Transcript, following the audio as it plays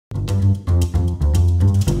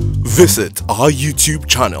Visit our YouTube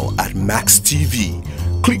channel at Max TV.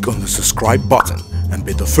 Click on the subscribe button and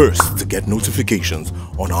be the first to get notifications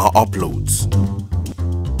on our uploads.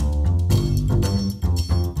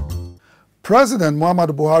 President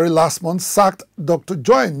Muhammadu Buhari last month sacked Dr.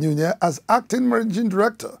 Joy Nunieh as acting managing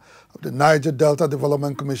director of the Niger Delta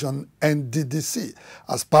Development Commission (Nddc)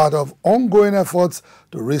 as part of ongoing efforts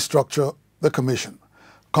to restructure the commission.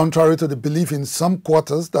 Contrary to the belief in some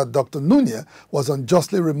quarters that Dr. Nunieh was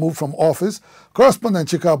unjustly removed from office, correspondent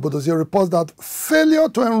Chika Abudozie reports that failure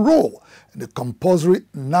to enroll in the compulsory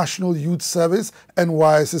National Youth Service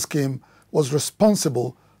 (NYSC) scheme was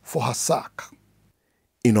responsible for her sack.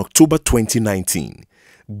 In October 2019,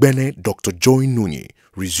 Dr. Joy Nunieh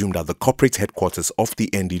resumed at the corporate headquarters of the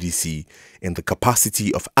Nddc in the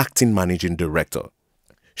capacity of acting managing director.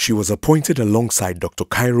 She was appointed alongside Dr.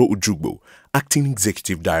 Cairo Ujugbo, acting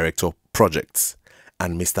executive director, projects,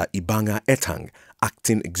 and Mr. Ibanga Etang,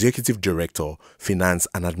 acting executive director, finance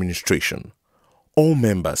and administration. All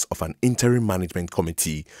members of an interim management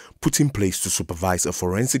committee put in place to supervise a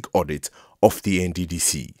forensic audit of the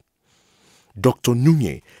Nddc. Dr.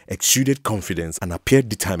 Nunieh exuded confidence and appeared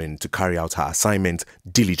determined to carry out her assignment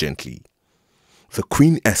diligently. The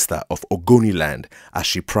Queen Esther of Ogoniland, as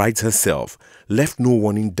she prides herself, left no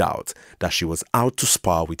one in doubt that she was out to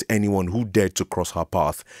spar with anyone who dared to cross her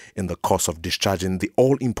path in the course of discharging the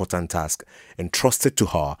all-important task entrusted to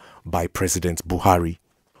her by President Buhari.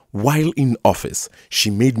 While in office, she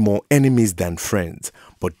made more enemies than friends,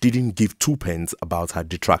 but didn't give two pence about her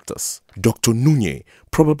detractors. Dr. Nunieh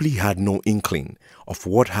probably had no inkling of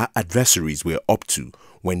what her adversaries were up to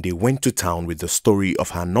when they went to town with the story of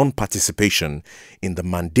her non-participation in the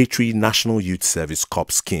mandatory National Youth Service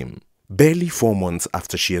Corps scheme. Barely 4 months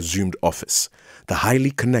after she assumed office, the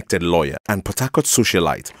highly connected lawyer and Port Harcourt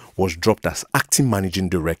socialite was dropped as acting managing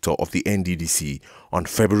director of the Nddc on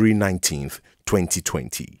February 19,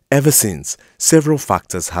 2020. Ever since, several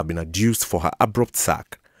factors have been adduced for her abrupt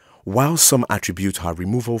sack. While some attribute her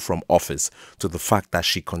removal from office to the fact that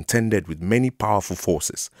she contended with many powerful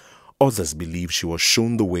forces, others believe she was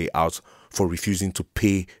shown the way out for refusing to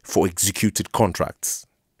pay for executed contracts.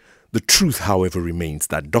 The truth, however, remains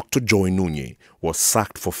that Dr. Joy Nunieh was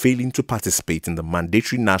sacked for failing to participate in the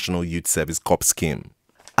mandatory National Youth Service Corps scheme.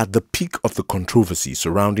 At the peak of the controversy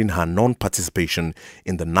surrounding her non-participation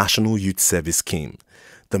in the National Youth Service scheme,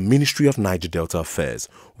 the Ministry of Niger Delta Affairs,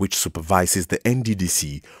 which supervises the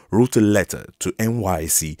Nddc, wrote a letter to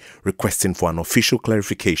NYSC requesting for an official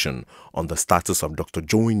clarification on the status of Dr.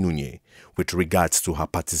 Joy Nunieh with regards to her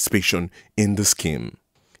participation in the scheme.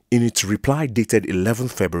 In its reply dated 11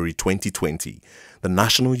 February 2020, the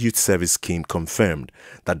National Youth Service Scheme confirmed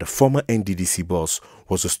that the former Nddc boss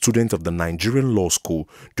was a student of the Nigerian Law School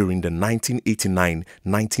during the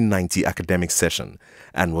 1989-1990 academic session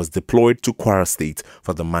and was deployed to Kwara State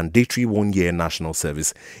for the mandatory one-year national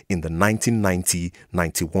service in the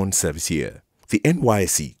 1990-91 service year. The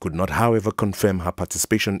NYSC could not, however, confirm her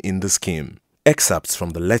participation in the scheme. Excerpts from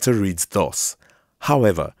the letter reads thus: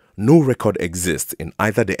 however, no record exists in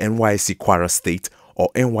either the NYSC Kwara State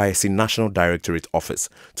or NYSC National Directorate Office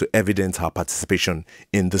to evidence her participation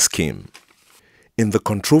in the scheme. In the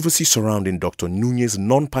controversy surrounding Dr. Nunieh's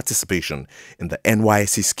non-participation in the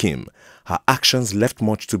NYSC scheme, her actions left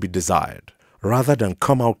much to be desired. Rather than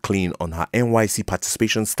come out clean on her NYSC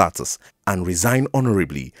participation status and resign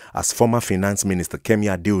honorably as former Finance Minister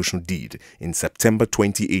Kemi Adeosun did in September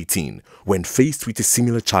 2018, when faced with a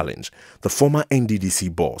similar challenge, the former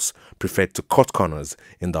Nddc boss preferred to cut corners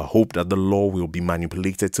in the hope that the law will be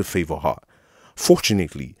manipulated to favor her.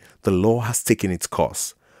 Fortunately, the law has taken its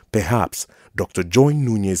course. Perhaps Dr. Joy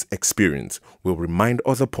Nunieh's experience will remind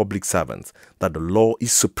other public servants that the law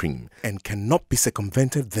is supreme and cannot be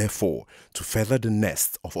circumvented, therefore, to feather the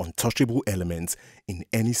nest of untouchable elements in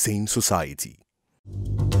any sane society.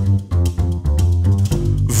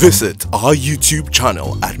 Visit our YouTube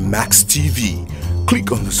channel at Max TV.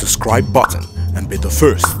 Click on the subscribe button and be the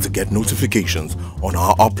first to get notifications on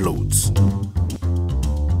our uploads.